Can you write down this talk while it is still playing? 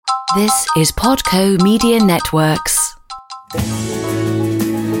This is Podco Media Networks.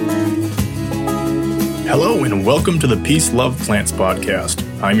 Hello and welcome to the Peace Love Plants podcast.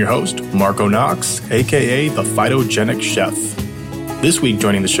 I'm your host, Marco Knox, aka the Phytogenic Chef. This week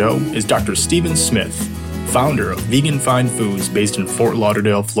joining the show is Dr. Stephen Smith, founder of Vegan Fine Foods based in Fort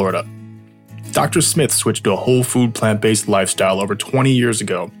Lauderdale, Florida. Dr. Smith switched to a whole food plant-based lifestyle over 20 years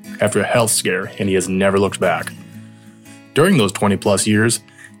ago after a health scare, and he has never looked back. During those 20 plus years,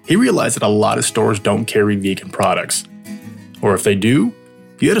 he realized that a lot of stores don't carry vegan products. Or if they do,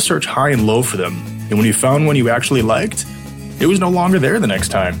 you had to search high and low for them, and when you found one you actually liked, it was no longer there the next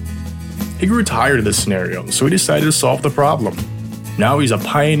time. He grew tired of this scenario, so he decided to solve the problem. Now he's a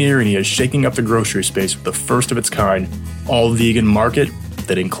pioneer and he is shaking up the grocery space with the first of its kind, all-vegan market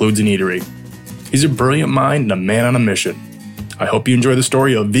that includes an eatery. He's a brilliant mind and a man on a mission. I hope you enjoy the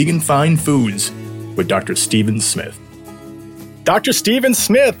story of Vegan Fine Foods with Dr. Stephen Smith. Dr. Stephen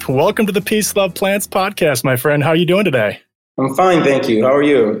Smith, welcome to the Peace Love Plants podcast, my friend. How are you doing today? I'm fine, thank you. How are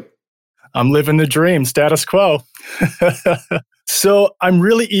you? I'm living the dream, status quo. So I'm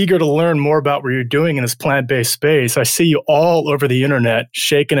really eager to learn more about what you're doing in this plant-based space. I see you all over the internet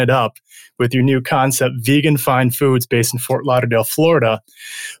shaking it up with your new concept, Vegan Fine Foods, based in Fort Lauderdale, Florida.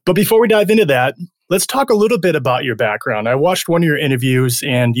 But before we dive into that, let's talk a little bit about your background. I watched one of your interviews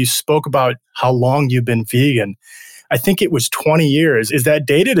and you spoke about how long you've been vegan. I think it was 20 years. Is that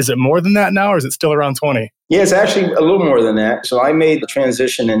dated? Is it more than that now, or is it still around 20? Yeah, it's actually a little more than that. So I made the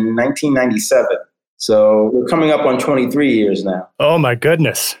transition in 1997. So we're coming up on 23 years now. Oh my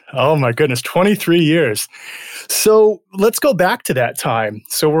goodness. 23 years. So let's go back to that time.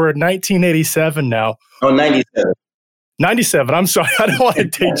 So we're in 1987 now. Oh, 97. 97. I'm sorry. I don't want to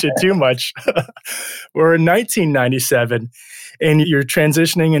teach you too much. We're in 1997 and you're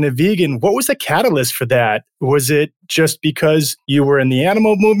transitioning into vegan. What was the catalyst for that? Was it just because you were in the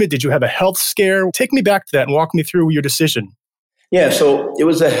animal movement? Did you have a health scare? Take me back to that and walk me through your decision. Yeah, so it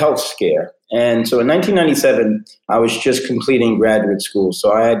was a health scare. And so in 1997, I was just completing graduate school.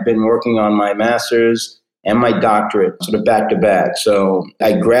 So I had been working on my master's and my doctorate sort of back to back. So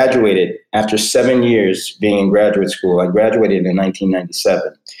I graduated after 7 years being in graduate school. I graduated in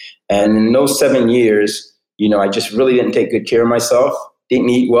 1997. And in those 7 years, I just really didn't take good care of myself, didn't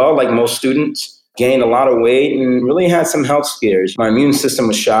eat well like most students, gained a lot of weight and really had some health scares. My immune system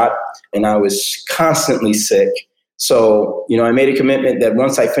was shot and I was constantly sick. So, I made a commitment that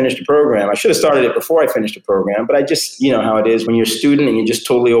once I finished the program, I should have started it before I finished the program, but I just, how it is when you're a student and you're just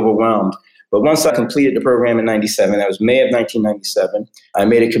totally overwhelmed. But once I completed the program in 97, that was May of 1997, I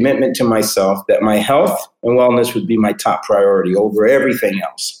made a commitment to myself that my health and wellness would be my top priority over everything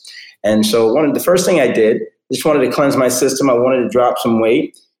else. And so the first thing I did, just wanted to cleanse my system. I wanted to drop some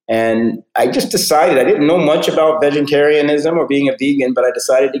weight. And I just decided, I didn't know much about vegetarianism or being a vegan, but I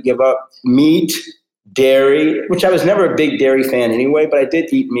decided to give up meat, dairy, which I was never a big dairy fan anyway, but I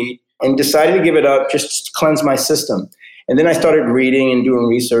did eat meat and decided to give it up just to cleanse my system. And then I started reading and doing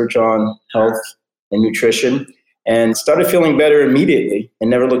research on health and nutrition and started feeling better immediately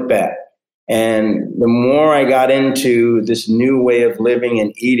and never looked back. And the more I got into this new way of living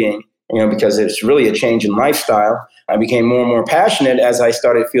and eating, because it's really a change in lifestyle, I became more and more passionate as I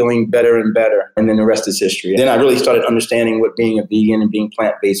started feeling better and better. And then the rest is history. Then I really started understanding what being a vegan and being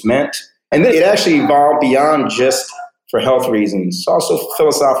plant-based meant. And then it actually evolved beyond just for health reasons, also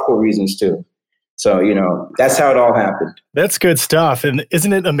philosophical reasons too. So, that's how it all happened. That's good stuff. And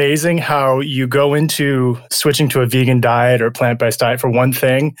isn't it amazing how you go into switching to a vegan diet or plant-based diet for one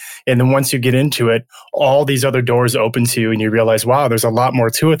thing, and then once you get into it, all these other doors open to you and you realize, wow, there's a lot more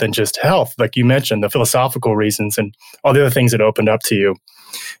to it than just health. Like you mentioned, the philosophical reasons and all the other things that opened up to you.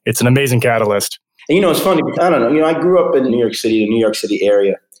 It's an amazing catalyst. And it's funny because I don't know, I grew up in New York City, the New York City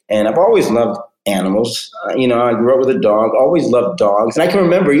area, and I've always loved animals. I grew up with a dog, always loved dogs. And I can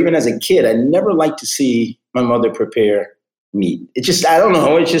remember even as a kid, I never liked to see my mother prepare meat. It just, I don't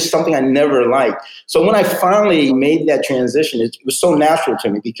know, it's just something I never liked. So when I finally made that transition, it was so natural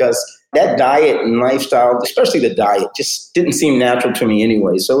to me because that diet and lifestyle, especially the diet, just didn't seem natural to me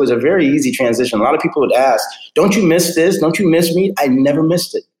anyway. So it was a very easy transition. A lot of people would ask, don't you miss this? Don't you miss meat? I never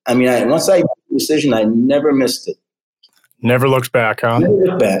missed it. Once I made the decision, I never missed it. Never looked back, huh? Never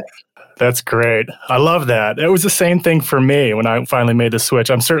looked back. That's great. I love that. It was the same thing for me when I finally made the switch.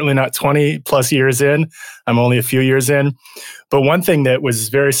 I'm certainly not 20 plus years in. I'm only a few years in. But one thing that was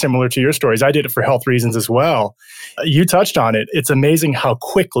very similar to your stories, I did it for health reasons as well. You touched on it. It's amazing how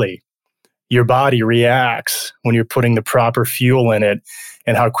quickly your body reacts when you're putting the proper fuel in it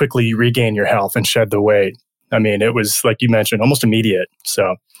and how quickly you regain your health and shed the weight. It was, like you mentioned, almost immediate.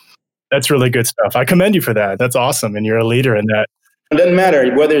 So that's really good stuff. I commend you for that. That's awesome. And you're a leader in that. It doesn't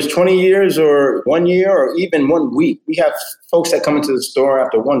matter whether it's 20 years or 1 year or even 1 week. We have folks that come into the store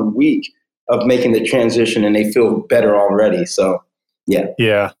after 1 week of making the transition and they feel better already. So, yeah.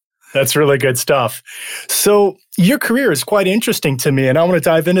 Yeah. That's really good stuff. So your career is quite interesting to me, and I want to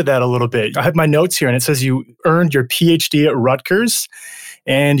dive into that a little bit. I have my notes here, and it says you earned your PhD at Rutgers,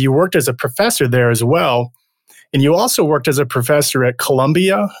 and you worked as a professor there as well. And you also worked as a professor at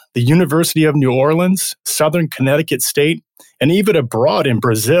Columbia, the University of New Orleans, Southern Connecticut State, and even abroad in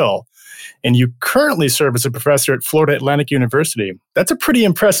Brazil. And you currently serve as a professor at Florida Atlantic University. That's a pretty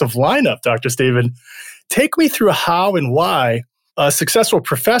impressive lineup, Dr. Stephen. Take me through how and why a successful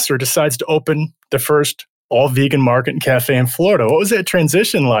professor decides to open the first all-vegan market and cafe in Florida. What was that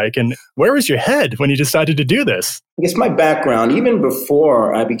transition like? And where was your head when you decided to do this? I guess my background, even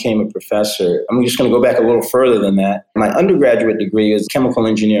before I became a professor, I'm just going to go back a little further than that. My undergraduate degree is chemical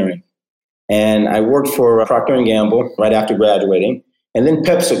engineering. And I worked for Procter & Gamble right after graduating, and then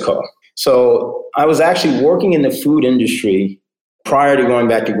PepsiCo. So I was actually working in the food industry prior to going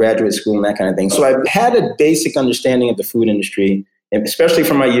back to graduate school and that kind of thing. So I had a basic understanding of the food industry, especially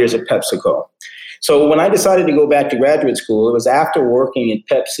from my years at PepsiCo. So when I decided to go back to graduate school, it was after working at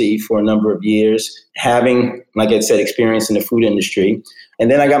Pepsi for a number of years, having, like I said, experience in the food industry. And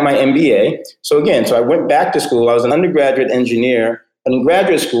then I got my MBA. So I went back to school. I was an undergraduate engineer. And in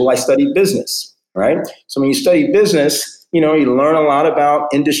graduate school, I studied business, right? So when you study business, you learn a lot about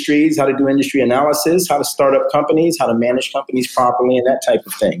industries, how to do industry analysis, how to start up companies, how to manage companies properly, and that type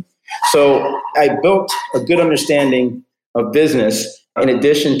of thing. So I built a good understanding of business in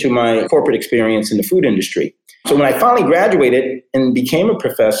addition to my corporate experience in the food industry. So when I finally graduated and became a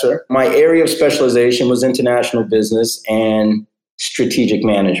professor, my area of specialization was international business and strategic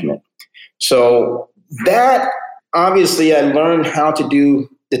management. So that, obviously, I learned how to do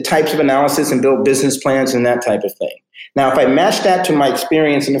the types of analysis and build business plans and that type of thing. Now, if I match that to my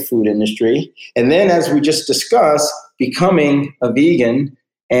experience in the food industry, and then as we just discussed, becoming a vegan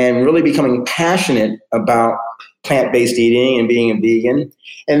and really becoming passionate about plant-based eating and being a vegan,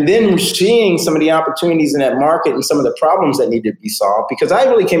 and then seeing some of the opportunities in that market and some of the problems that need to be solved, because I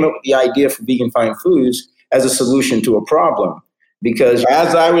really came up with the idea for Vegan Fine Foods as a solution to a problem. Because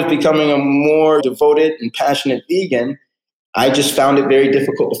as I was becoming a more devoted and passionate vegan, I just found it very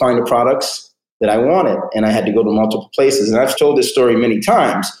difficult to find the products that I wanted, and I had to go to multiple places. And I've told this story many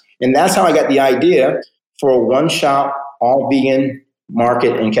times, and that's how I got the idea for a one-shop, all-vegan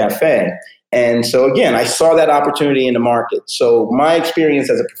market and cafe. And so again, I saw that opportunity in the market. So my experience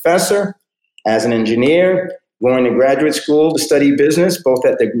as a professor, as an engineer, going to graduate school to study business, both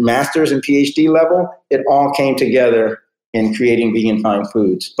at the master's and PhD level, it all came together in creating Vegan Fine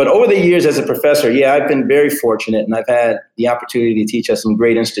Foods. But over the years as a professor, I've been very fortunate, and I've had the opportunity to teach at some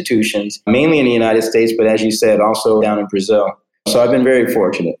great institutions, mainly in the United States, but as you said, also down in Brazil. So I've been very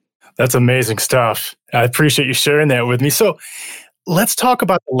fortunate. That's amazing stuff. I appreciate you sharing that with me. So let's talk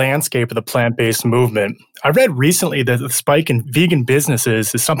about the landscape of the plant-based movement. I read recently that the spike in vegan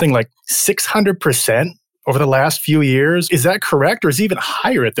businesses is something like 600% over the last few years. Is that correct, or is it even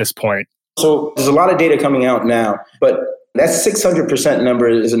higher at this point? So there's a lot of data coming out now, but that 600% number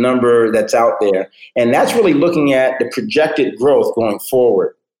is a number that's out there. And that's really looking at the projected growth going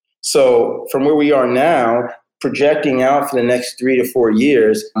forward. So from where we are now, projecting out for the next 3 to 4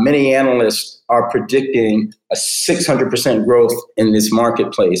 years, many analysts are predicting a 600% growth in this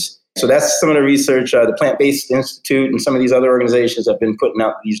marketplace. So that's some of the research the Plant-Based Institute and some of these other organizations have been putting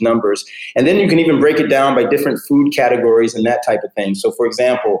out these numbers. And then you can even break it down by different food categories and that type of thing. So for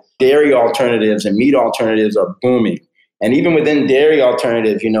example, dairy alternatives and meat alternatives are booming. And even within dairy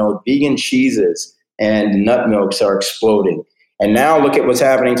alternatives, vegan cheeses and nut milks are exploding. And now look at what's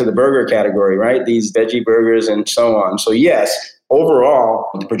happening to the burger category, right? These veggie burgers and so on. So yes,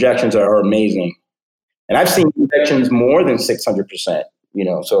 overall, the projections are amazing. And I've seen projections more than 600%,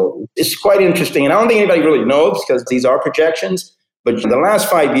 so it's quite interesting. And I don't think anybody really knows because these are projections, but in the last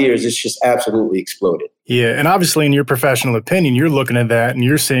 5 years, it's just absolutely exploded. Yeah. And obviously, in your professional opinion, you're looking at that and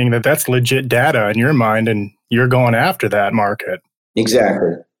you're seeing that that's legit data in your mind and you're going after that market.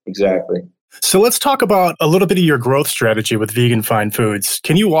 Exactly. So let's talk about a little bit of your growth strategy with Vegan Fine Foods.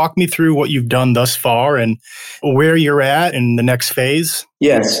 Can you walk me through what you've done thus far and where you're at in the next phase?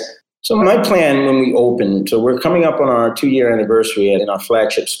 Yes. So my plan when we opened, so we're coming up on our 2-year anniversary in our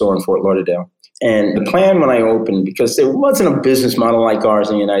flagship store in Fort Lauderdale. And the plan when I opened, because there wasn't a business model like ours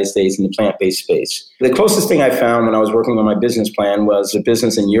in the United States in the plant-based space. The closest thing I found when I was working on my business plan was a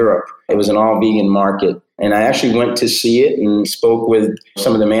business in Europe. It was an all-vegan market. And I actually went to see it and spoke with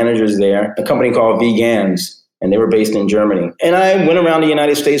some of the managers there, a company called Vegans. and they were based in Germany. And I went around the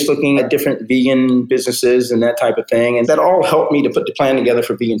United States looking at different vegan businesses and that type of thing. And that all helped me to put the plan together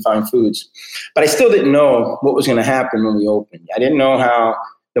for Vegan Fine Foods. But I still didn't know what was going to happen when we opened. I didn't know how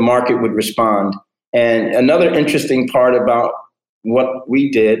the market would respond. And another interesting part about what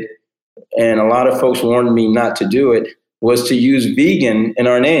we did, and a lot of folks warned me not to do it, was to use vegan in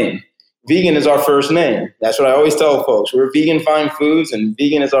our name. Vegan is our first name. That's what I always tell folks. We're Vegan Fine Foods, and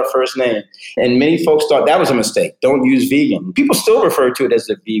vegan is our first name. And many folks thought that was a mistake. Don't use vegan. People still refer to it as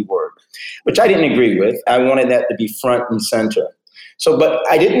the V word, which I didn't agree with. I wanted that to be front and center. But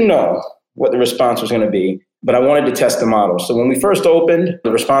I didn't know what the response was going to be, but I wanted to test the model. So when we first opened,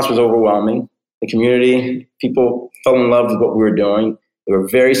 the response was overwhelming. The community, people fell in love with what we were doing. They were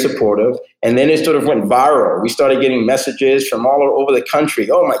very supportive. And then it sort of went viral. We started getting messages from all over the country.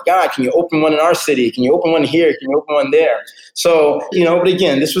 Oh my God, can you open one in our city? Can you open one here? Can you open one there? So, but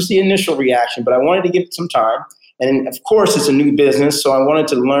again, this was the initial reaction, but I wanted to give it some time. And of course, it's a new business. So I wanted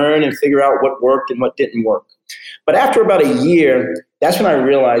to learn and figure out what worked and what didn't work. But after about a year, that's when I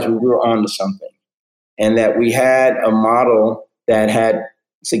realized we were onto something and that we had a model that had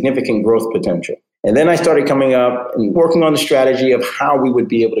significant growth potential. And then I started coming up and working on the strategy of how we would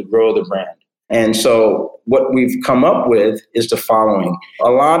be able to grow the brand. And so what we've come up with is the following.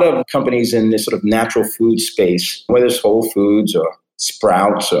 A lot of companies in this sort of natural food space, whether it's Whole Foods or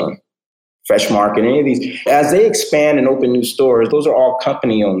Sprouts or Fresh Market, any of these, as they expand and open new stores, those are all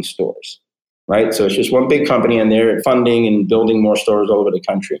company-owned stores, right? So it's just one big company and they're funding and building more stores all over the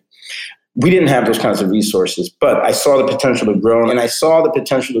country. We didn't have those kinds of resources, but I saw the potential to grow, and I saw the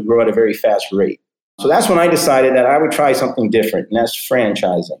potential to grow at a very fast rate. So that's when I decided that I would try something different, and that's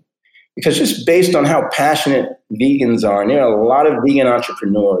franchising. Because just based on how passionate vegans are, and there are a lot of vegan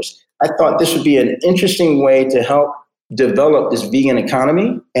entrepreneurs, I thought this would be an interesting way to help develop this vegan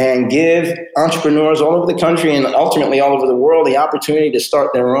economy and give entrepreneurs all over the country and ultimately all over the world the opportunity to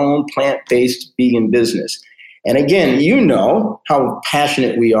start their own plant-based vegan business. And again, you know how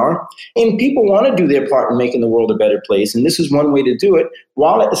passionate we are, and people want to do their part in making the world a better place. And this is one way to do it,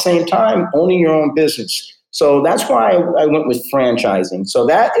 while at the same time owning your own business. So that's why I went with franchising. So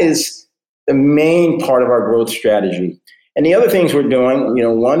that is the main part of our growth strategy. And the other things we're doing,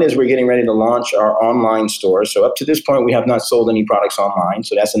 one is we're getting ready to launch our online store. So up to this point, we have not sold any products online.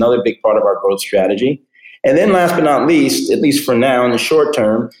 So that's another big part of our growth strategy. And then last but not least, at least for now in the short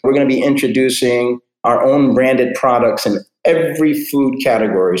term, we're going to be introducing our own branded products in every food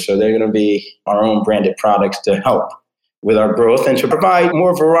category. So they're going to be our own branded products to help with our growth and to provide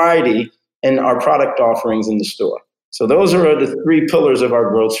more variety in our product offerings in the store. So those are the three pillars of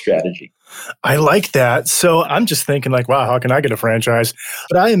our growth strategy. I like that. So I'm just thinking wow, how can I get a franchise?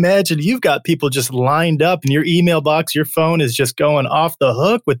 But I imagine you've got people just lined up and your email box, your phone is just going off the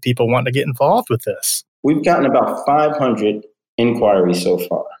hook with people wanting to get involved with this. We've gotten about 500 inquiries so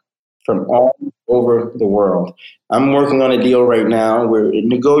far from all over the world. I'm working on a deal right now. We're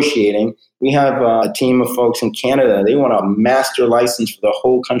negotiating. We have a team of folks in Canada. They want a master license for the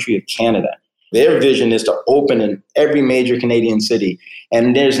whole country of Canada. Their vision is to open in every major Canadian city.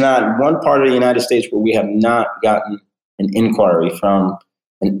 And there's not one part of the United States where we have not gotten an inquiry from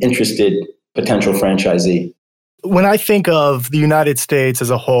an interested potential franchisee. When I think of the United States as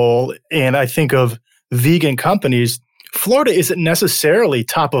a whole, and I think of vegan companies, Florida isn't necessarily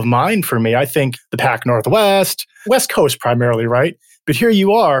top of mind for me. I think the Pac Northwest, West Coast primarily, right? But here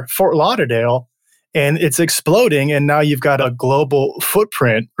you are, Fort Lauderdale, and it's exploding. And now you've got a global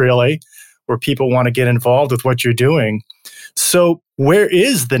footprint, really, where people want to get involved with what you're doing. So where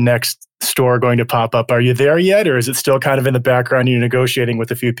is the next store going to pop up? Are you there yet? Or is it still kind of in the background? You're negotiating with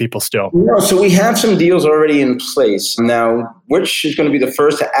a few people still? No, so we have some deals already in place. Now, which is going to be the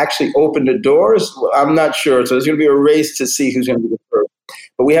first to actually open the doors? I'm not sure. So there's going to be a race to see who's going to be the first.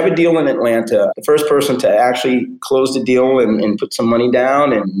 But we have a deal in Atlanta. The first person to actually close the deal and put some money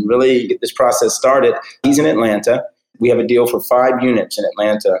down and really get this process started, he's in Atlanta. We have a deal for 5 units in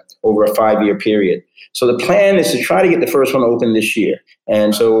Atlanta over a 5-year period. So the plan is to try to get the first one open this year.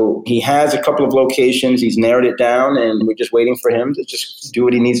 And so he has a couple of locations. He's narrowed it down, and we're just waiting for him to just do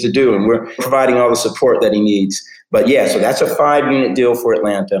what he needs to do. And we're providing all the support that he needs. But yeah, so that's a 5-unit deal for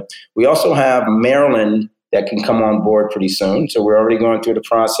Atlanta. We also have Maryland that can come on board pretty soon. So we're already going through the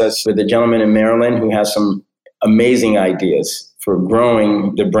process with a gentleman in Maryland who has some amazing ideas for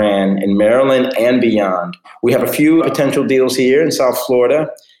growing the brand in Maryland and beyond. We have a few potential deals here in South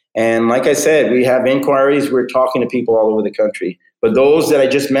Florida. And like I said, we have inquiries. We're talking to people all over the country. But those that I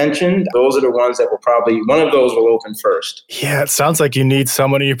just mentioned, those are the ones that one of those will open first. Yeah, it sounds like you need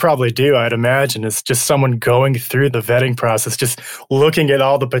someone, and you probably do, I'd imagine. It's just someone going through the vetting process, just looking at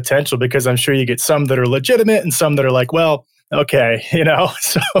all the potential, because I'm sure you get some that are legitimate and some that are like, well, okay,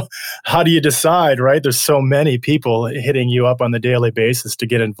 so how do you decide, right? There's so many people hitting you up on the daily basis to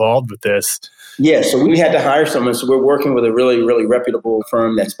get involved with this. Yeah, so we had to hire someone. So we're working with a really, really reputable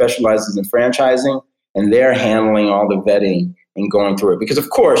firm that specializes in franchising, and they're handling all the vetting and going through it. Because, of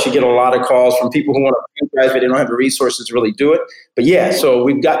course, you get a lot of calls from people who want to franchise, but they don't have the resources to really do it. But yeah, so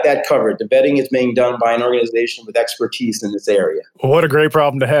we've got that covered. The vetting is being done by an organization with expertise in this area. Well, what a great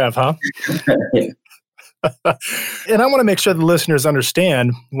problem to have, huh? Yeah. And I want to make sure the listeners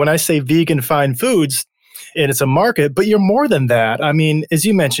understand when I say vegan fine foods, and it's a market, but you're more than that. I mean, as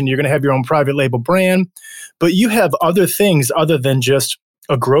you mentioned, you're going to have your own private label brand, but you have other things other than just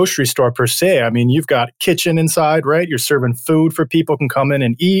a grocery store per se. I mean, you've got kitchen inside, right? You're serving food for people can come in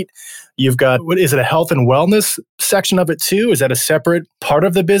and eat. You've got, what is it, a health and wellness section of it too? Is that a separate part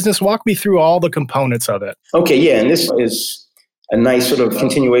of the business? Walk me through all the components of it. Okay, yeah, and this is a nice sort of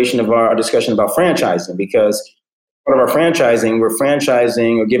continuation of our discussion about franchising, because part of our franchising, we're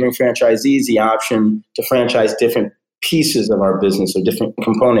franchising or giving franchisees the option to franchise different pieces of our business or different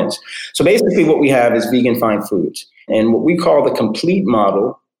components. So basically what we have is vegan fine foods. And what we call the complete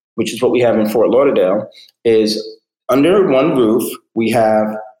model, which is what we have in Fort Lauderdale, is under one roof, we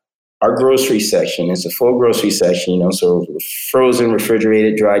have our grocery section. It's a full grocery section, so frozen,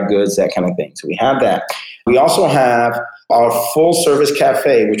 refrigerated, dried goods, that kind of thing. So we have that. We also have our full service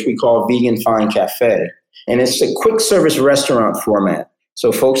cafe, which we call Vegan Fine Cafe. And it's a quick service restaurant format.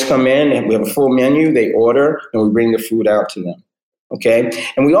 So folks come in and we have a full menu, they order, and we bring the food out to them. Okay.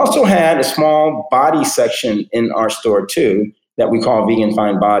 And we also had a small body section in our store too that we call Vegan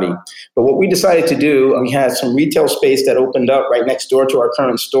Fine Body. But what we decided to do, we had some retail space that opened up right next door to our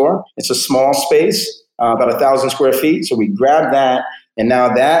current store. It's a small space, about 1,000 square feet. So we grabbed that. And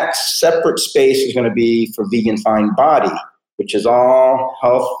now that separate space is going to be for Vegan Fine Body, which is all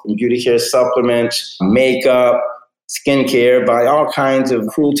health and beauty care supplements, makeup, skincare, by all kinds of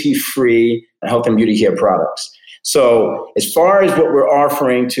cruelty-free health and beauty care products. So as far as what we're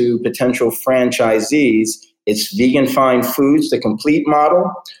offering to potential franchisees, it's Vegan Fine Foods, the complete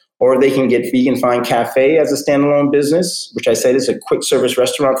model, or they can get Vegan Fine Cafe as a standalone business, which I said is a quick service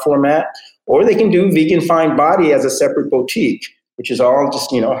restaurant format, or they can do Vegan Fine Body as a separate boutique, which is all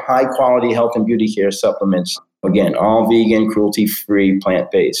just, high quality health and beauty care supplements. Again, all vegan, cruelty-free,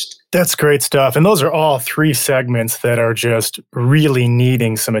 plant-based. That's great stuff. And those are all three segments that are just really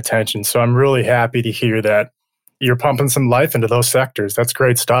needing some attention. So I'm really happy to hear that you're pumping some life into those sectors. That's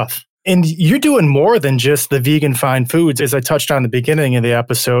great stuff. And you're doing more than just the vegan fine foods. As I touched on at the beginning of the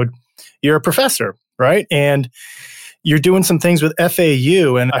episode, you're a professor, right? And you're doing some things with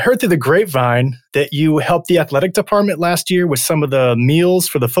FAU. And I heard through the grapevine that you helped the athletic department last year with some of the meals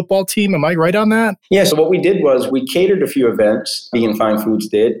for the football team. Am I right on that? Yeah, so what we did was we catered a few events, Vegan Fine Foods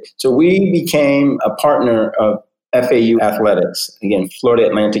did. So we became a partner of FAU Athletics, again, Florida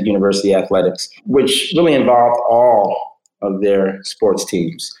Atlantic University Athletics, which really involved all of their sports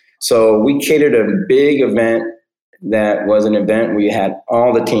teams. So we catered a big event that was an event where you had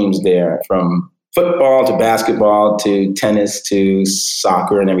all the teams there, from football to basketball to tennis to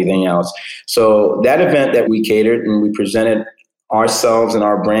soccer and everything else. So that event that we catered, and we presented ourselves and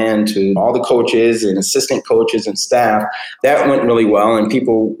our brand to all the coaches and assistant coaches and staff, that went really well, and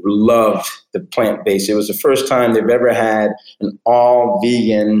people loved the plant-based. It was the first time they've ever had an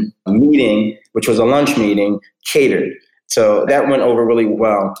all-vegan meeting, which was a lunch meeting, catered. So that went over really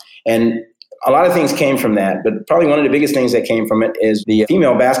well. And a lot of things came from that, but probably one of the biggest things that came from it is the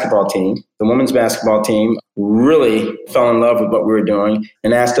female basketball team, the women's basketball team, really fell in love with what we were doing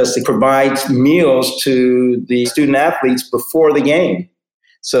and asked us to provide meals to the student athletes before the game.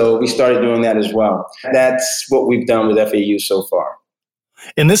 So we started doing that as well. That's what we've done with FAU so far.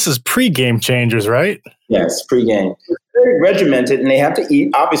 And this is pre-game changers, right? Yes, pre-game. It's very regimented, and they have to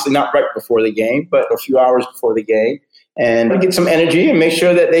eat, obviously not right before the game, but a few hours before the game, and get some energy and make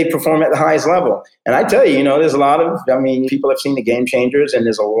sure that they perform at the highest level. And I tell you, there's a lot of, people have seen the Game Changers, and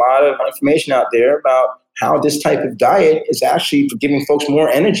there's a lot of information out there about how this type of diet is actually giving folks more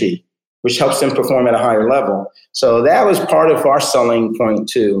energy, which helps them perform at a higher level. So that was part of our selling point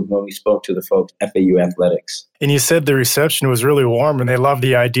too, when we spoke to the folks at FAU Athletics. And you said the reception was really warm and they loved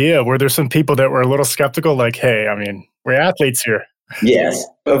the idea. Were there some people that were a little skeptical, like, hey, we're athletes here? Yes,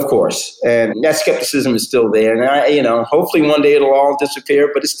 of course. And that skepticism is still there. And hopefully one day it'll all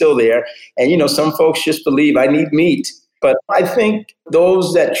disappear, but it's still there. And, some folks just believe I need meat. But I think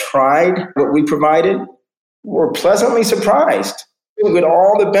those that tried what we provided were pleasantly surprised. with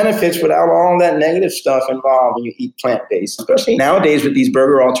all the benefits without all that negative stuff involved when you eat plant-based, especially nowadays with these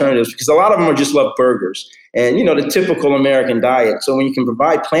burger alternatives, because a lot of them are just love burgers and, the typical American diet. So when you can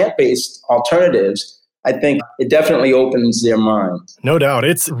provide plant-based alternatives, I think it definitely opens their mind. No doubt.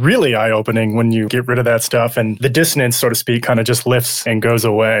 It's really eye-opening when you get rid of that stuff and the dissonance, so to speak, kind of just lifts and goes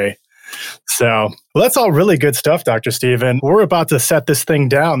away. So, well, that's all really good stuff, Dr. Stephen. We're about to set this thing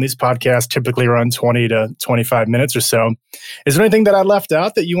down. These podcasts typically run 20 to 25 minutes or so. Is there anything that I left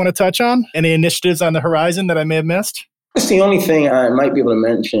out that you want to touch on? Any initiatives on the horizon that I may have missed? That's the only thing I might be able to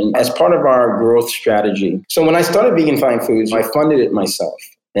mention as part of our growth strategy. So when I started Vegan Fine Foods, I funded it myself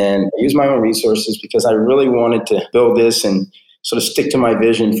and I used my own resources because I really wanted to build this and sort of stick to my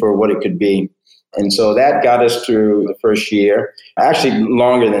vision for what it could be. And so that got us through the first year, actually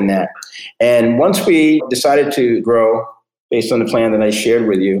longer than that. And once we decided to grow based on the plan that I shared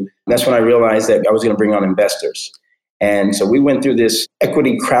with you, that's when I realized that I was going to bring on investors. And so we went through this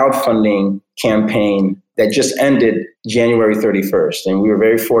equity crowdfunding campaign that just ended January 31st. And we were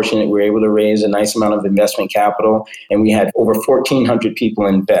very fortunate. We were able to raise a nice amount of investment capital, and we had over 1,400 people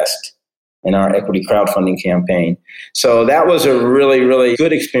invest in our equity crowdfunding campaign. So that was a really, really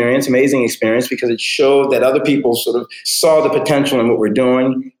good experience, amazing experience, because it showed that other people sort of saw the potential in what we're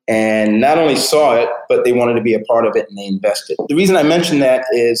doing and not only saw it, but they wanted to be a part of it and they invested. The reason I mentioned that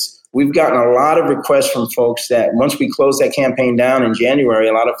is we've gotten a lot of requests from folks that once we closed that campaign down in January,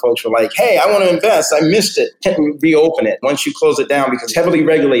 a lot of folks were like, hey, I want to invest. I missed it. Can't reopen it once you close it down because it's heavily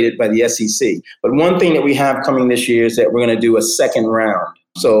regulated by the SEC. But one thing that we have coming this year is that we're going to do a second round.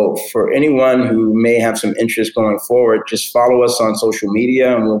 So for anyone who may have some interest going forward, just follow us on social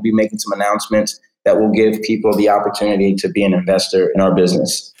media and we'll be making some announcements that will give people the opportunity to be an investor in our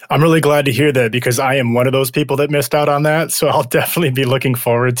business. I'm really glad to hear that because I am one of those people that missed out on that. So I'll definitely be looking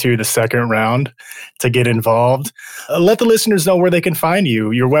forward to the second round to get involved. Let the listeners know where they can find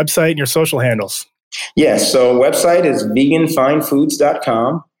you, your website and your social handles. Yes. So website is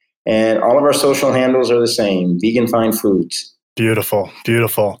veganfinefoods.com and all of our social handles are the same, Vegan Fine Foods. Beautiful,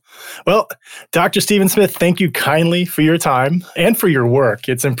 beautiful. Well, Dr. Stephen Smith, thank you kindly for your time and for your work.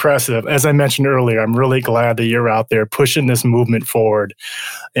 It's impressive. As I mentioned earlier, I'm really glad that you're out there pushing this movement forward.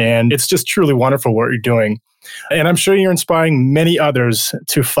 And it's just truly wonderful what you're doing. And I'm sure you're inspiring many others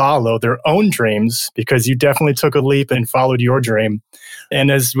to follow their own dreams because you definitely took a leap and followed your dream. And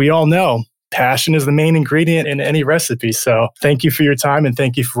as we all know, passion is the main ingredient in any recipe. So thank you for your time and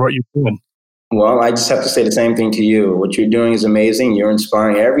thank you for what you're doing. Well, I just have to say the same thing to you. What you're doing is amazing. You're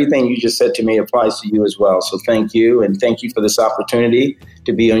inspiring. Everything you just said to me applies to you as well. So thank you. And thank you for this opportunity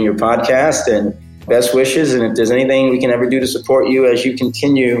to be on your podcast and best wishes. And if there's anything we can ever do to support you as you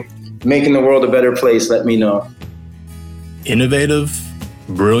continue making the world a better place, let me know. Innovative,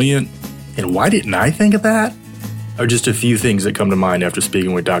 brilliant, and why didn't I think of that? Are just a few things that come to mind after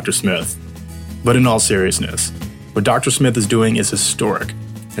speaking with Dr. Smith. But in all seriousness, what Dr. Smith is doing is historic.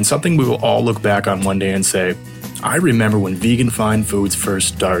 And something we will all look back on one day and say, I remember when Vegan Fine Foods first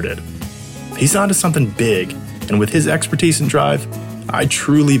started. He's onto something big, and with his expertise and drive, I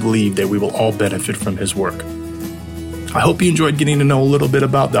truly believe that we will all benefit from his work. I hope you enjoyed getting to know a little bit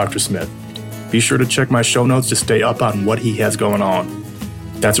about Dr. Smith. Be sure to check my show notes to stay up on what he has going on.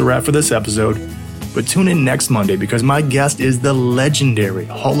 That's a wrap for this episode, but tune in next Monday because my guest is the legendary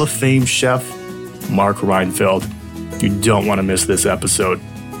Hall of Fame chef, Mark Reinfeld. You don't want to miss this episode.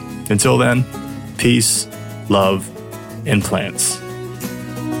 Until then, peace, love, and plants.